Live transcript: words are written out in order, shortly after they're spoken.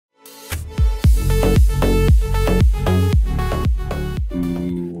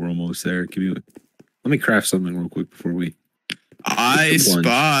almost there. Let me craft something real quick before we. I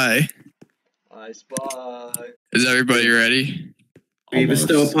spy. I spy. Is everybody ready? We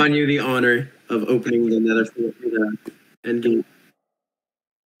bestow upon you the honor of opening the nether end game.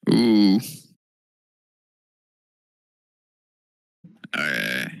 Ooh.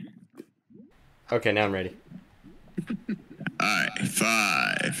 Alright. Okay, now I'm ready. Alright,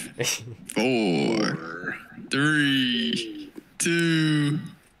 5, 4, 3, 2.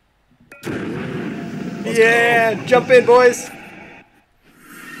 Yeah, jump in, boys.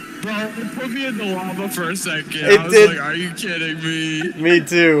 Bro, it put me in the lava for a second. It I was did. like, are you kidding me? Me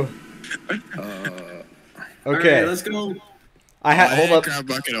too. Okay, right, let's go. hold up. Grab a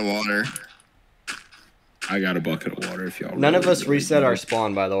bucket of water. I got a bucket of water if y'all. None of us reset our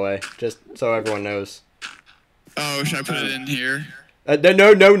spawn, by the way, just so everyone knows. Oh, should I put it in here? No.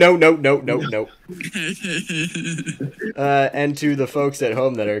 And to the folks at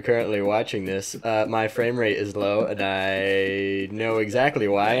home that are currently watching this, my frame rate is low, and I know exactly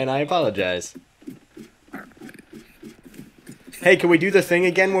why, and I apologize. Hey, can we do the thing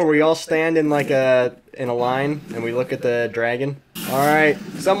again where we all stand in like in a line and we look at the dragon? All right,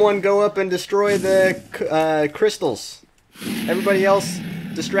 someone go up and destroy the crystals. Everybody else,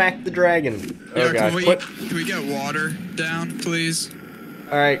 distract the dragon. Oh gosh. Can we get water down, please?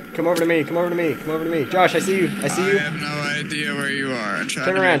 All right, come over to me. Come over to me. Come over to me. Josh, I see you. I see you. I have no idea where you are. I'm trying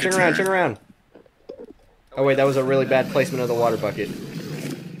turn to around. make Turn around. Turn around. Oh wait, that was a really bad placement of the water bucket.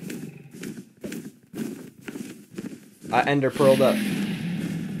 I ender pearled up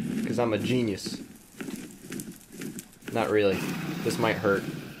because I'm a genius. Not really. This might hurt.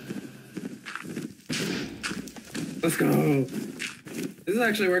 Let's go. This is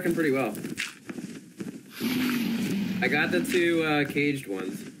actually working pretty well. I got the 2 caged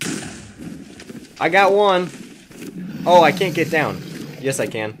ones. I got one. Oh, I can't get down. Yes, I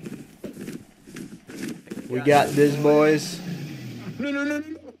can. We got this, boys. No.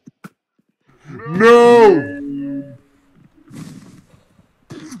 No!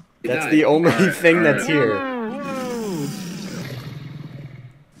 That's the only thing that's here.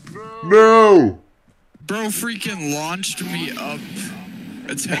 No! Bro freaking launched me up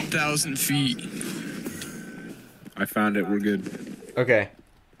at 10,000 feet. I found it. We're good. Okay.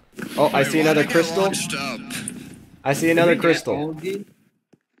 Oh, I see another crystal. I see another crystal.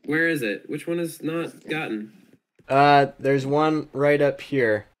 Where is it? Which one is not gotten? There's one right up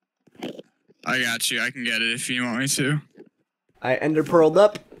here. I got you. I can get it if you want me to. I ender pearled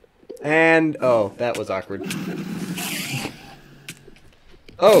up, and oh, that was awkward.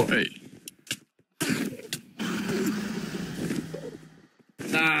 Oh. Hey.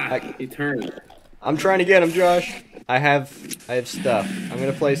 He turned. I'm trying to get him, Josh. I have stuff. I'm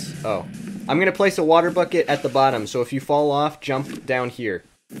gonna place a water bucket at the bottom. So if you fall off, jump down here.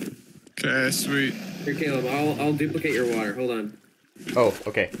 Okay, sweet. Here, Caleb. I'll duplicate your water. Hold on. Oh,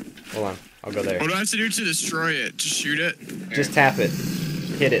 okay. Hold on. I'll go there. What do I have to do to destroy it? Just shoot it? Just tap it.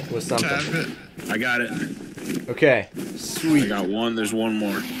 Hit it with something. Tap it. I got it. Okay. Sweet. I got one. There's one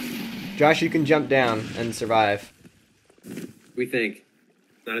more. Josh, you can jump down and survive. We think.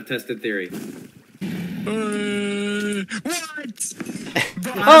 Not a tested theory. What?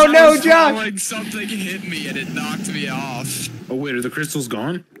 Oh no, Josh! Something hit me and it knocked me off. Oh wait, are the crystals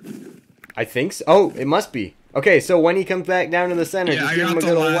gone? I think so. Oh, it must be. Okay, so when he comes back down to the center, just give him a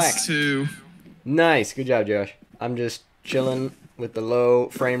good old whack. Two. Nice, good job, Josh. I'm just chilling with the low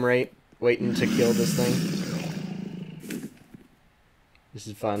frame rate, waiting to kill this thing. This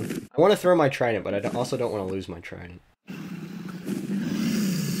is fun. I want to throw my trident, but I also don't want to lose my trident.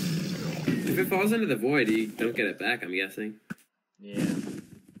 If it falls into the void, you don't get it back, I'm guessing. Yeah.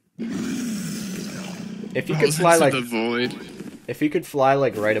 If you could fly like the void. If you could fly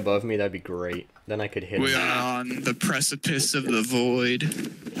like right above me, that'd be great. Then I could hit him. We are on the precipice of the void.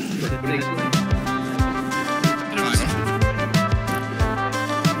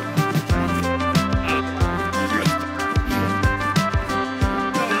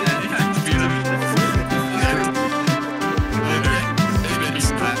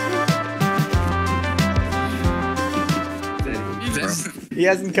 He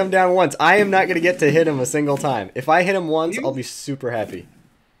hasn't come down once. I am not going to get to hit him a single time. If I hit him once, I'll be super happy.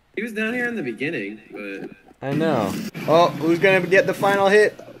 He was down here in the beginning, but... I know. Oh, who's going to get the final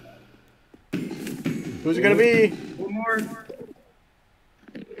hit? Who's it going to be? One more.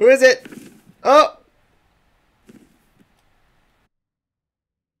 Who is it? Oh!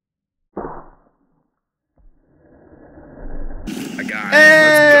 I got it.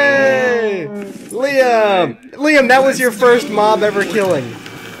 Hey! Let's go. Liam! Liam, that was your first mob ever killing.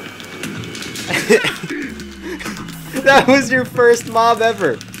 That was your first mob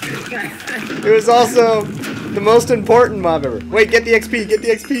ever. It was also the most important mob ever. Wait, get the XP, get the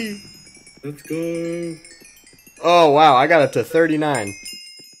XP. Let's go. Oh, wow, I got up to 39.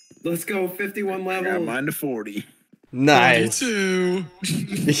 Let's go. 51 Got levels. mine to 40. Nice. 22.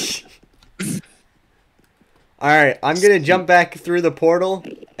 Alright, I'm gonna jump back through the portal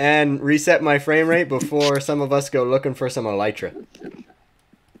and reset my frame rate before some of us go looking for some elytra.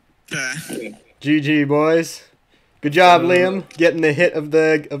 Okay. GG, boys. Good job, Liam, getting the hit of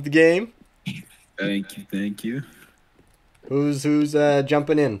the game. Thank you, thank you. Who's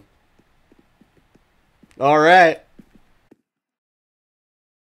jumping in? Alright.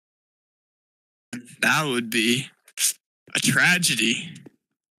 That would be a tragedy.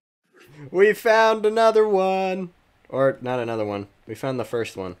 We found another one. Or, not another one. We found the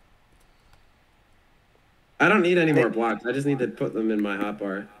first one. I don't need any more blocks. I just need to put them in my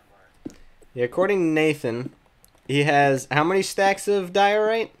hotbar. Yeah, according to Nathan, he has how many stacks of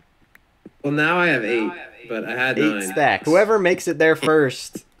diorite? Well, now I have 8, but I had 8 9. stacks. Whoever makes it there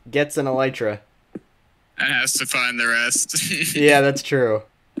first gets an elytra. And has to find the rest. Yeah, that's true.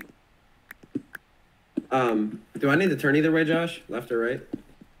 Do I need to turn either way, Josh? Left or right?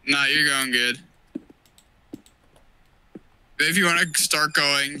 No, you're going good. If you want to start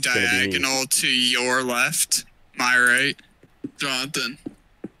going diagonal to your left, my right, Jonathan,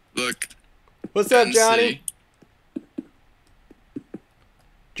 look. What's up, and Johnny? see.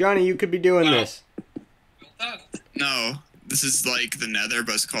 Johnny, you could be doing this. No, this is like the Nether,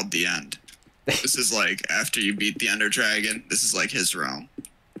 but it's called the End. This is like after you beat the Ender Dragon. This is like his realm.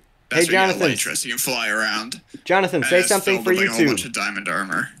 That's Hey, where you Jonathan. get Elytra, so you can fly around. Jonathan, And say it's something filled for with, like, a whole bunch YouTube. of diamond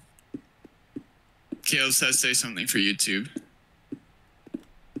armor. Caleb says say something for YouTube.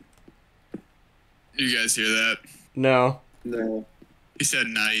 You guys hear that? No. No. He said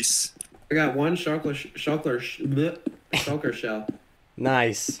nice. I got one shulker shell.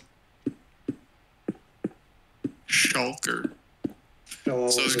 Nice. Shulker. Shell all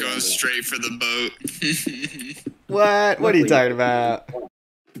So it's over going it. straight for the boat. What? What are you Luckily- talking about?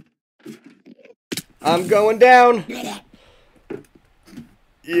 I'm going down.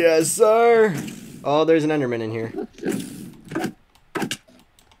 Yes, sir. Oh, there's an Enderman in here.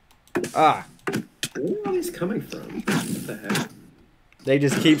 Ah, Where are all these coming from? What the heck? they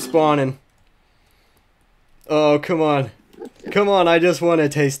just keep spawning. Oh, come on. Come on, I just want to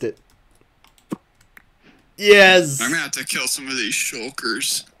taste it. Yes! I'm gonna have to kill some of these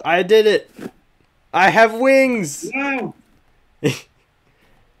shulkers. I did it. I have wings. Wow!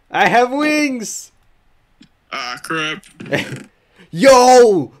 I have wings. Ah, crap.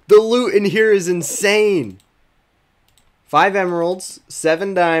 Yo, the loot in here is insane. 5 emeralds,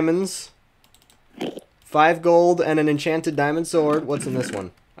 7 diamonds, 5 gold, and an enchanted diamond sword. What's in this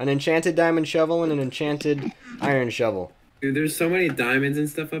one? An enchanted diamond shovel and an enchanted iron shovel. Dude, there's so many diamonds and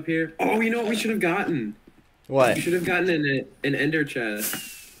stuff up here. Oh, you know what we should have gotten? What? We should have gotten an ender chest.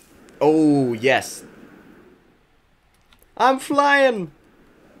 Oh, yes. I'm flying.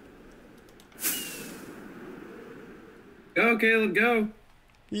 Go, Caleb, go. Here,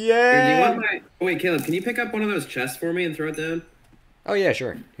 do you Yeah. want my... Oh, wait, Caleb, can you pick up one of those chests for me and throw it down? Oh, yeah,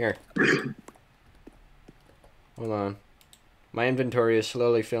 sure. Here. Hold on. My inventory is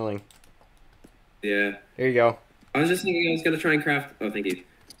slowly filling. Yeah. Here you go. I was just thinking I was going to try and craft... Oh, thank you.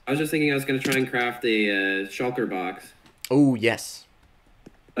 I was just thinking I was going to try and craft a shulker box. Oh, yes.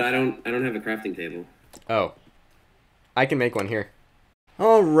 But I don't have a crafting table. Oh. I can make one here.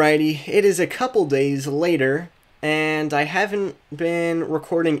 Alrighty, it is a couple days later, and I haven't been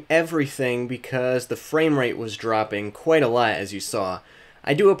recording everything because the frame rate was dropping quite a lot, as you saw.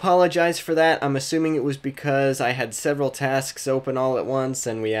 I do apologize for that. I'm assuming it was because I had several tasks open all at once,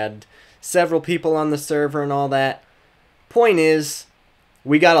 and we had several people on the server and all that. Point is,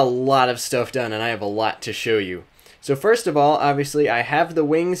 we got a lot of stuff done, and I have a lot to show you. So first of all, obviously, I have the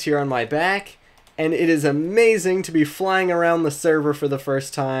wings here on my back, and it is amazing to be flying around the server for the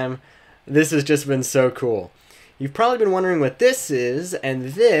first time. This has just been so cool. You've probably been wondering what this is, and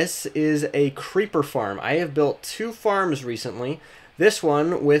this is a creeper farm. I have built 2 farms recently, this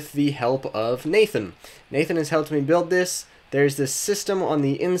one with the help of Nathan. Nathan has helped me build this. There's this system on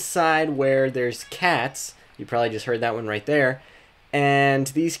the inside where there's cats. You probably just heard that one right there. And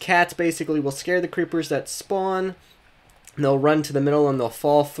these cats basically will scare the creepers that spawn. They'll run to the middle and they'll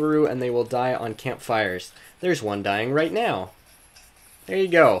fall through and they will die on campfires. There's one dying right now. There you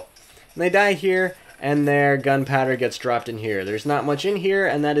go. And they die here and their gunpowder gets dropped in here. There's not much in here,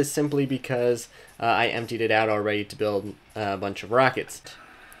 and that is simply because I emptied it out already to build a bunch of rockets.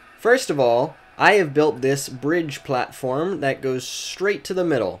 First of all, I have built this bridge platform that goes straight to the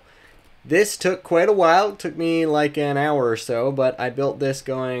middle. This took quite a while. It took me like an hour or so, but I built this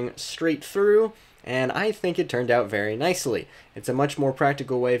going straight through, and I think it turned out very nicely. It's a much more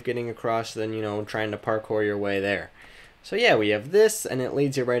practical way of getting across than, you know, trying to parkour your way there. So yeah, we have this, and it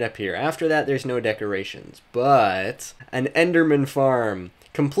leads you right up here. After that, there's no decorations, but an Enderman farm.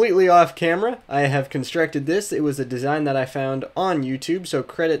 Completely off camera, I have constructed this. It was a design that I found on YouTube, so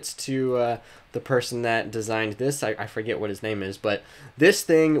credits to the person that designed this. I forget what his name is, but this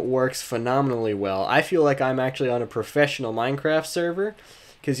thing works phenomenally well. I feel like I'm actually on a professional Minecraft server,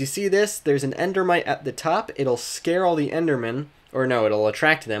 because you see this, there's an Endermite at the top. It'll scare all the Endermen, or no, it'll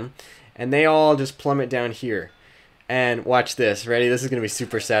attract them, and they all just plummet down here. And watch this, ready? This is going to be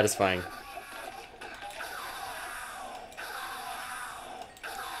super satisfying.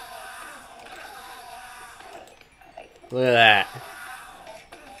 Look at that.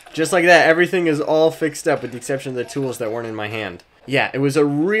 Just like that, everything is all fixed up with the exception of the tools that weren't in my hand. Yeah, it was a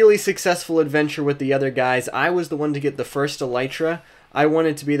really successful adventure with the other guys. I was the one to get the first elytra. I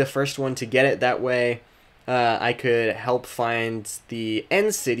wanted to be the first one to get it. That way I could help find the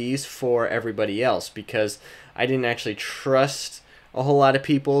end cities for everybody else, because I didn't actually trust a whole lot of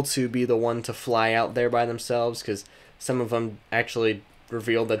people to be the one to fly out there by themselves, because some of them actually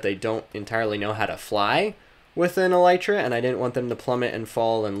revealed that they don't entirely know how to fly with an elytra, and I didn't want them to plummet and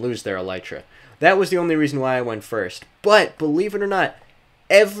fall and lose their elytra. That was the only reason why I went first. But, believe it or not,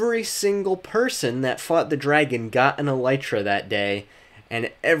 every single person that fought the dragon got an elytra that day,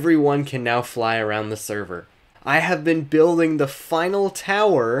 and everyone can now fly around the server. I have been building the final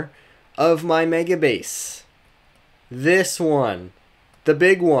tower of my mega base. This one. The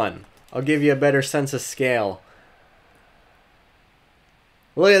big one. I'll give you a better sense of scale.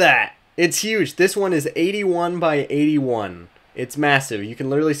 Look at that. It's huge. This one is 81 by 81. It's massive. You can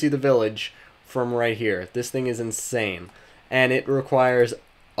literally see the village from right here. This thing is insane. And it requires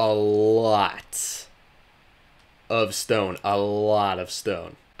a lot of stone. A lot of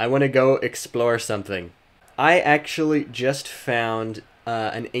stone. I want to go explore something. I actually just found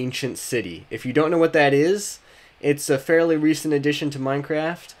an ancient city. If you don't know what that is, it's a fairly recent addition to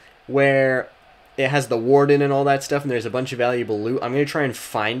Minecraft where it has the warden and all that stuff, and there's a bunch of valuable loot. I'm going to try and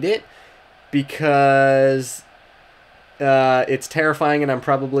find it, because it's terrifying and I'm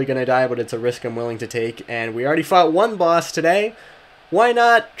probably going to die, but it's a risk I'm willing to take. And we already fought one boss today. Why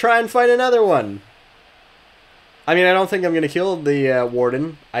not try and fight another one? I mean, I don't think I'm going to kill the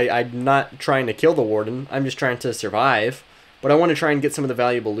warden. I'm not trying to kill the warden. I'm just trying to survive. But I want to try and get some of the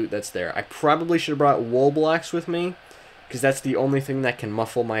valuable loot that's there. I probably should have brought wool blocks with me, because that's the only thing that can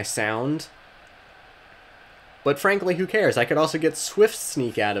muffle my sound. But frankly, who cares? I could also get Swift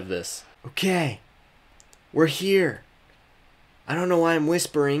Sneak out of this. Okay, we're here. I don't know why I'm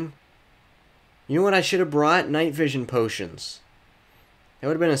whispering. You know what I should have brought? Night vision potions. That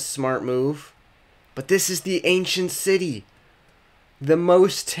would have been a smart move. But this is the ancient city. The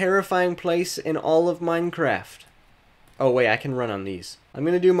most terrifying place in all of Minecraft. Oh wait, I can run on these. I'm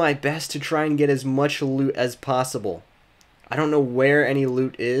going to do my best to try and get as much loot as possible. I don't know where any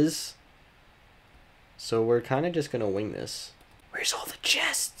loot is, so we're kind of just going to wing this. Where's all the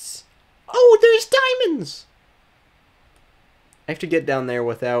chests? Oh, there's diamonds! I have to get down there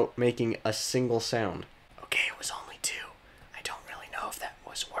without making a single sound. Okay, it was only 2. I don't really know if that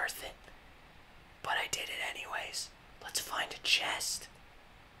was worth it, but I did it anyways. Let's find a chest.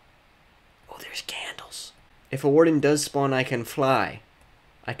 Oh, there's candles. If a warden does spawn, I can fly.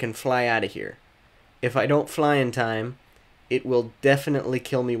 I can fly out of here. If I don't fly in time, it will definitely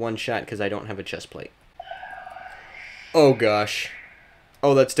kill me one shot because I don't have a chest plate. Oh gosh.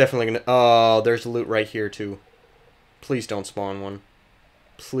 Oh, that's definitely gonna... Oh, there's loot right here too. Please don't spawn one.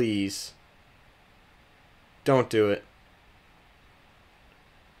 Please. Don't do it.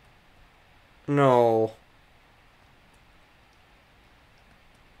 No.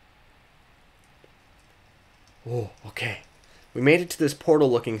 Oh, okay. We made it to this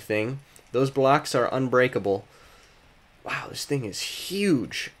portal-looking thing. Those blocks are unbreakable. Wow, this thing is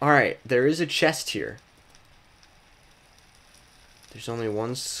huge. Alright, there is a chest here. There's only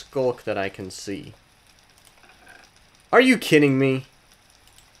one skulk that I can see. Are you kidding me?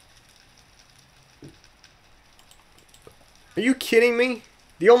 Are you kidding me?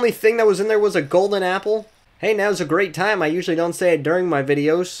 The only thing that was in there was a golden apple? Hey, now's a great time. I usually don't say it during my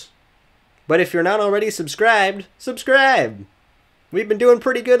videos. But if you're not already subscribed, subscribe! We've been doing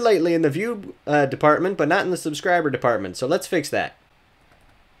pretty good lately in the view department, but not in the subscriber department, so let's fix that.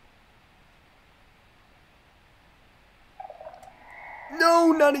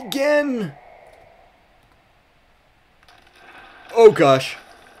 No, not again! Oh gosh.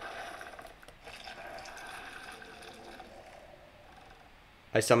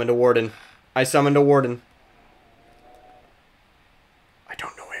 I summoned a warden. I summoned a warden. I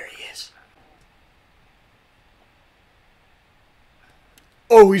don't know where he is.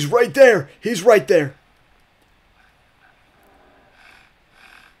 Oh, he's right there. He's right there.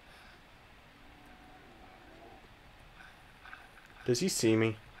 Does he see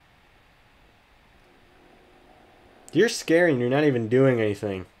me? You're scary and you're not even doing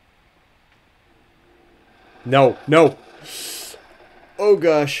anything. No, no. Oh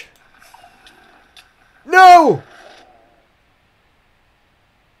gosh. No!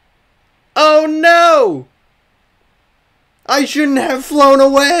 Oh no! I shouldn't have flown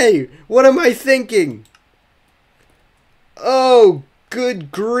away! What am I thinking? Oh,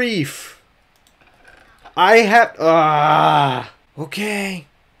 good grief. I have... Okay.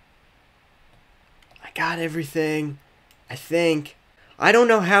 I got everything. I think. I don't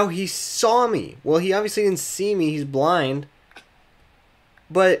know how he saw me. Well, he obviously didn't see me. He's blind.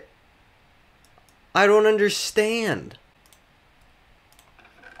 But I don't understand.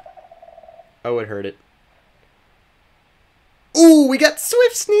 Oh, it hurt it. Ooh, we got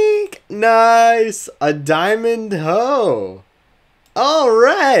Swift Sneak! Nice! A diamond hoe.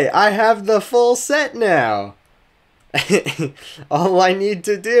 Alright, I have the full set now. All I need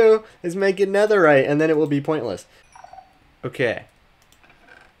to do is make it netherite and then it will be pointless. Okay.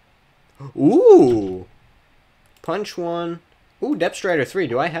 Ooh! Punch 1. Ooh, Depth Strider 3.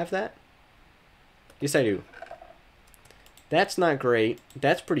 Do I have that? Yes, I do. That's not great.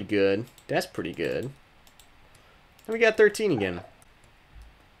 That's pretty good. That's pretty good. And we got 13 again.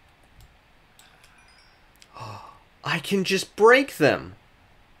 I can just break them.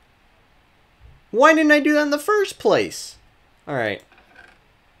 Why didn't I do that in the first place? Alright.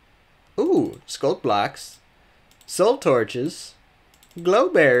 Ooh, skulk blocks. Soul torches.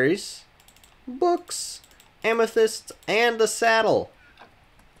 Glowberries. Books. Amethysts. And a saddle.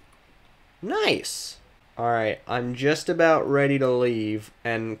 Nice. Alright, I'm just about ready to leave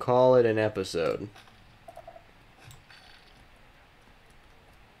and call it an episode.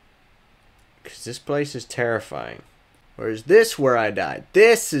 Because this place is terrifying. Or is this where I died?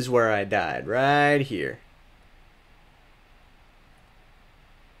 This is where I died. Right here.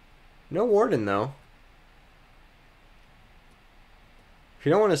 No warden, though. If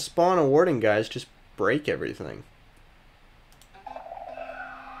you don't want to spawn a warden, guys, just break everything.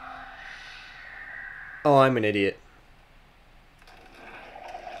 Oh, I'm an idiot.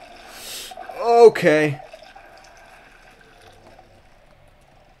 Okay.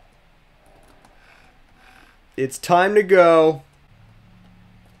 It's time to go.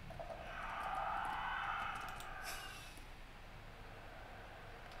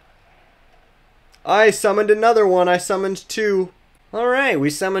 I summoned another one. I summoned 2. Alright, we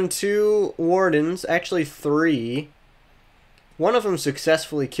summoned 2 wardens. Actually 3. One of them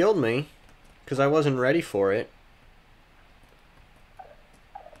successfully killed me. Because I wasn't ready for it.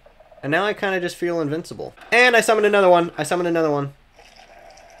 And now I kind of just feel invincible. And I summoned another one. I summoned another one.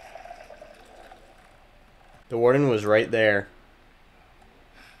 The warden was right there.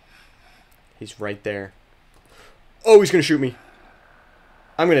 He's right there. Oh, he's going to shoot me.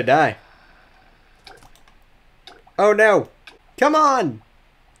 I'm going to die. Oh, no. Come on.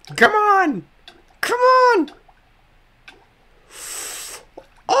 Come on. Come on.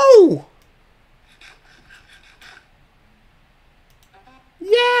 Oh.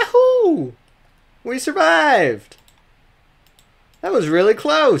 Yahoo! We survived! That was really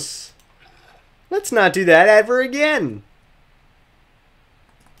close! Let's not do that ever again!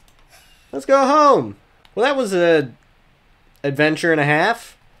 Let's go home! Well, that was a adventure and a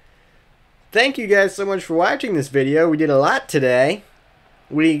half. Thank you guys so much for watching this video. We did a lot today.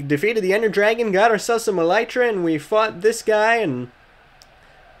 We defeated the Ender Dragon, got ourselves some Elytra, and we fought this guy and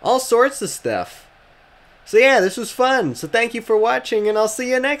all sorts of stuff. So yeah, this was fun. So thank you for watching, and I'll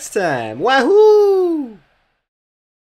see you next time. Wahoo!